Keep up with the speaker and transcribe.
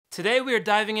Today we are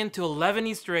diving into 11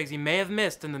 Easter eggs you may have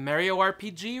missed in the Mario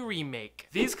RPG Remake.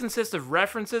 These consist of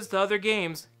references to other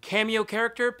games, cameo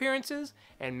character appearances,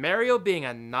 and Mario being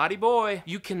a naughty boy.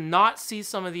 You cannot see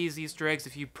some of these Easter eggs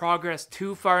if you progress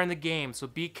too far in the game, so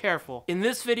be careful. In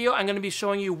this video, I'm going to be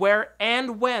showing you where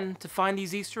and when to find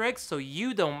these Easter eggs so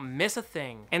you don't miss a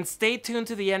thing. And stay tuned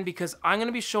to the end because I'm going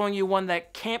to be showing you one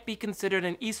that can't be considered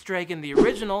an Easter egg in the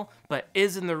original, but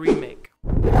is in the remake.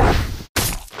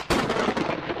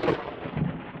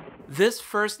 This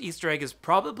first Easter egg is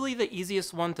probably the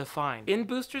easiest one to find. In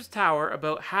Booster's Tower,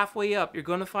 about halfway up, you're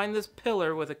going to find this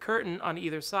pillar with a curtain on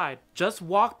either side. Just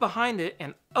walk behind it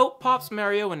and out pops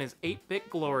Mario in his 8-bit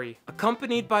glory.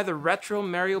 Accompanied by the retro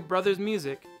Mario Brothers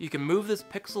music, you can move this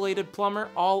pixelated plumber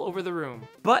all over the room.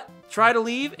 But try to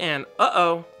leave and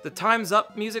uh-oh, the time's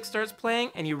up music starts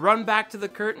playing and you run back to the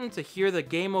curtain to hear the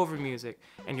game over music,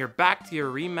 and you're back to your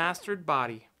remastered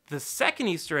body. The second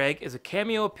Easter egg is a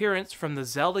cameo appearance from the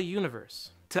Zelda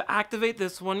universe. To activate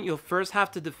this one, you'll first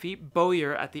have to defeat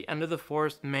Bowyer at the end of the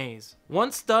forest maze.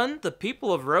 Once done, the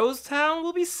people of Rose Town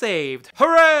will be saved.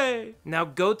 Hooray! Now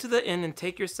go to the inn and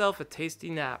take yourself a tasty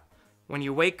nap. When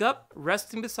you wake up,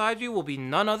 resting beside you will be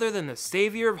none other than the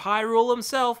savior of Hyrule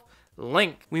himself,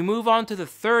 Link. We move on to the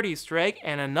third Easter egg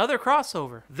and another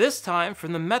crossover, this time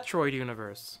from the Metroid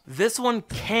universe. This one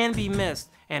can be missed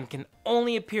and can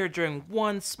only appear during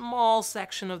one small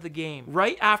section of the game.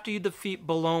 Right after you defeat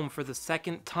Bahamut for the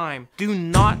second time, do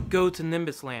not go to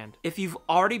Nimbus Land. If you've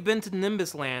already been to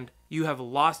Nimbus Land, you have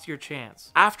lost your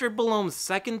chance. After Bahamut's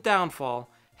second downfall,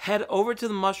 head over to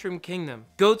the Mushroom Kingdom.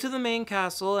 Go to the main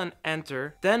castle and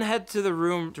enter, then head to the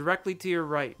room directly to your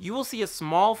right. You will see a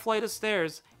small flight of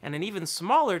stairs and an even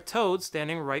smaller Toad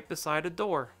standing right beside a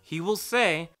door. He will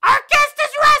say, "Our guest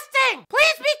is resting!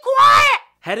 Please be quiet!"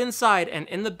 Head inside and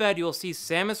in the bed you will see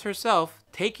Samus herself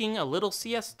taking a little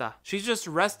siesta. She's just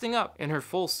resting up, in her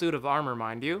full suit of armor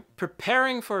mind you,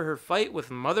 preparing for her fight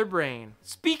with Mother Brain.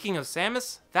 Speaking of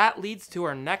Samus, that leads to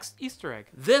our next Easter egg.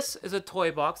 This is a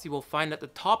toy box you will find at the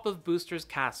top of Booster's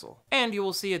castle, and you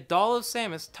will see a doll of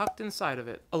Samus tucked inside of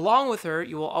it. Along with her,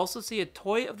 you will also see a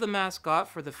toy of the mascot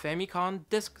for the Famicom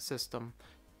Disk System,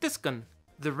 Discun,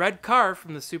 the red car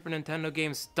from the Super Nintendo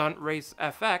game Stunt Race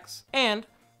FX, and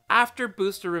after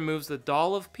Booster removes the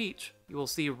doll of Peach, you will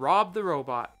see Rob the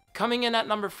Robot. Coming in at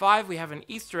number 5, we have an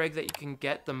Easter egg that you can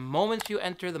get the moment you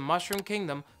enter the Mushroom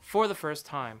Kingdom for the first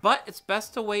time. But it's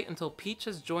best to wait until Peach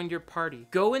has joined your party.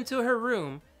 Go into her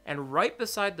room, and right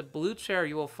beside the blue chair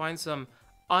you will find some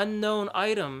unknown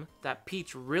item that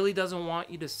Peach really doesn't want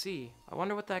you to see. I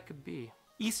wonder what that could be.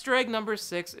 Easter egg number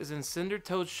 6 is in Cinder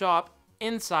Toad's shop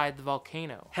inside the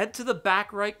volcano. Head to the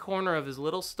back right corner of his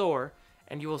little store,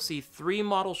 and you will see 3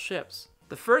 model ships.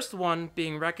 The first one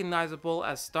being recognizable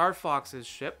as Star Fox's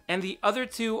ship, and the other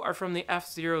 2 are from the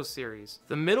F-Zero series.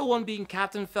 The middle one being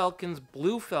Captain Falcon's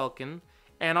Blue Falcon,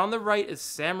 and on the right is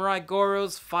Samurai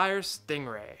Goro's Fire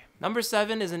Stingray. Number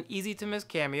 7 is an easy to miss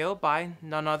cameo by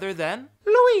none other than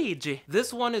Luigi.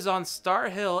 This one is on Star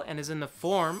Hill and is in the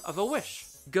form of a wish.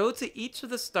 Go to each of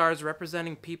the stars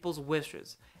representing people's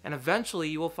wishes, and eventually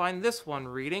you will find this one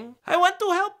reading, "I want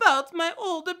to help out my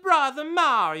older brother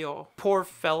Mario." Poor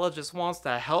fella just wants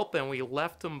to help and we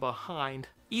left him behind.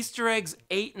 Easter eggs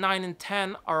 8, 9, and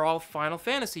 10 are all Final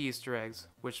Fantasy Easter eggs,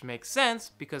 which makes sense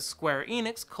because Square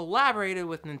Enix collaborated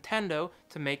with Nintendo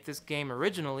to make this game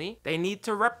originally. They need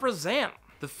to represent.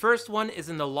 The first one is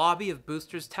in the lobby of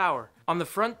Booster's Tower. On the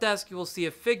front desk you will see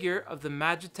a figure of the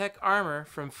Magitech armor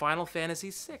from Final Fantasy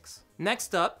VI.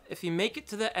 Next up, if you make it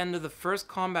to the end of the first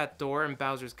combat door in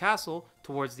Bowser's Castle,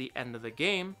 towards the end of the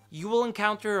game, you will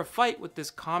encounter a fight with this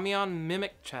Cameo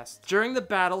mimic chest. During the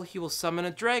battle, he will summon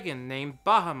a dragon named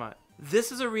Bahamut.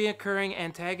 This is a reoccurring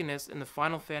antagonist in the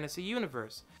Final Fantasy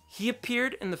universe. He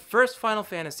appeared in the first Final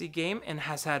Fantasy game and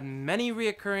has had many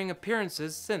reoccurring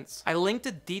appearances since. I linked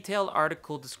a detailed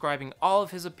article describing all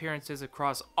of his appearances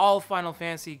across all Final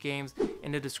Fantasy games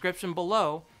in the description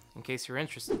below, in case you're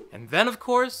interested. And then of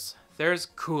course, there's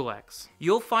Culex.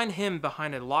 You'll find him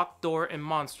behind a locked door in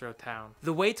Monstro Town.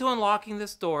 The way to unlocking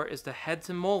this door is to head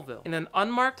to Moleville. In an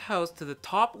unmarked house to the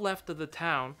top left of the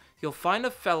town, you'll find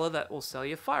a fella that will sell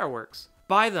you fireworks.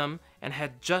 Buy them and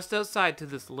head just outside to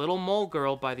this little mole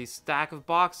girl by these stack of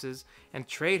boxes and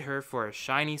trade her for a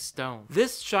shiny stone.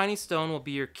 This shiny stone will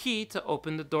be your key to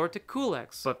open the door to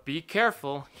Culex, but be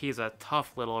careful, he's a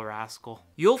tough little rascal.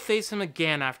 You'll face him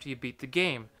again after you beat the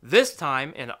game, this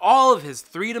time in all of his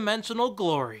 3-dimensional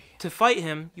glory. To fight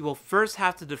him, you will first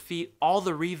have to defeat all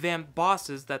the revamped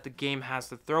bosses that the game has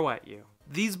to throw at you.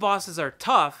 These bosses are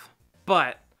tough,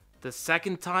 but The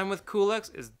second time with Culex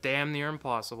is damn near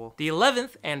impossible. The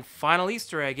 11th and final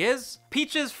Easter egg is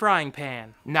Peach's frying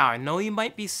pan. Now I know you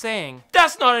might be saying,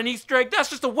 that's not an Easter egg,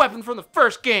 that's just a weapon from the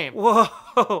first game.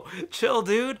 Whoa, chill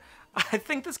dude, I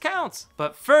think this counts.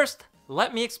 But first,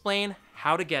 let me explain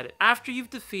how to get it. After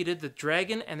you've defeated the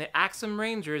dragon and the Axum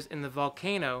Rangers in the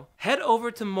volcano, head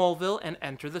over to Moleville and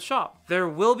enter the shop. There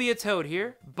will be a toad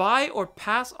here. Buy or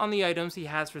pass on the items he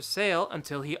has for sale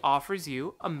until he offers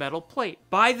you a metal plate.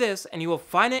 Buy this and you will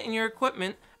find it in your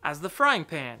equipment as the frying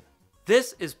pan.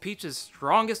 This is Peach's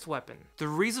strongest weapon. The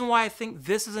reason why I think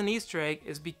this is an Easter egg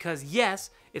is because yes,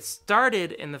 it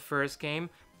started in the first game,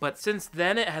 but since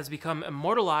then it has become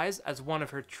immortalized as one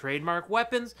of her trademark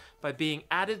weapons by being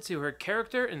added to her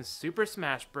character in Super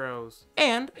Smash Bros.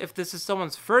 And if this is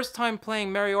someone's first time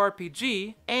playing Mario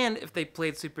RPG, and if they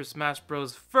played Super Smash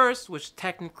Bros. First, which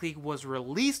technically was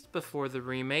released before the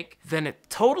remake, then it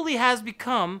totally has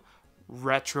become,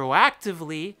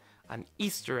 retroactively, an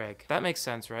Easter egg. That makes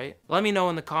sense, right? Let me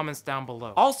know in the comments down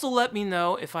below. Also let me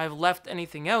know if I've left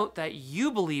anything out that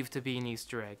you believe to be an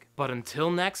Easter egg. But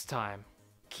until next time,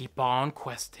 keep on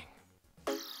questing.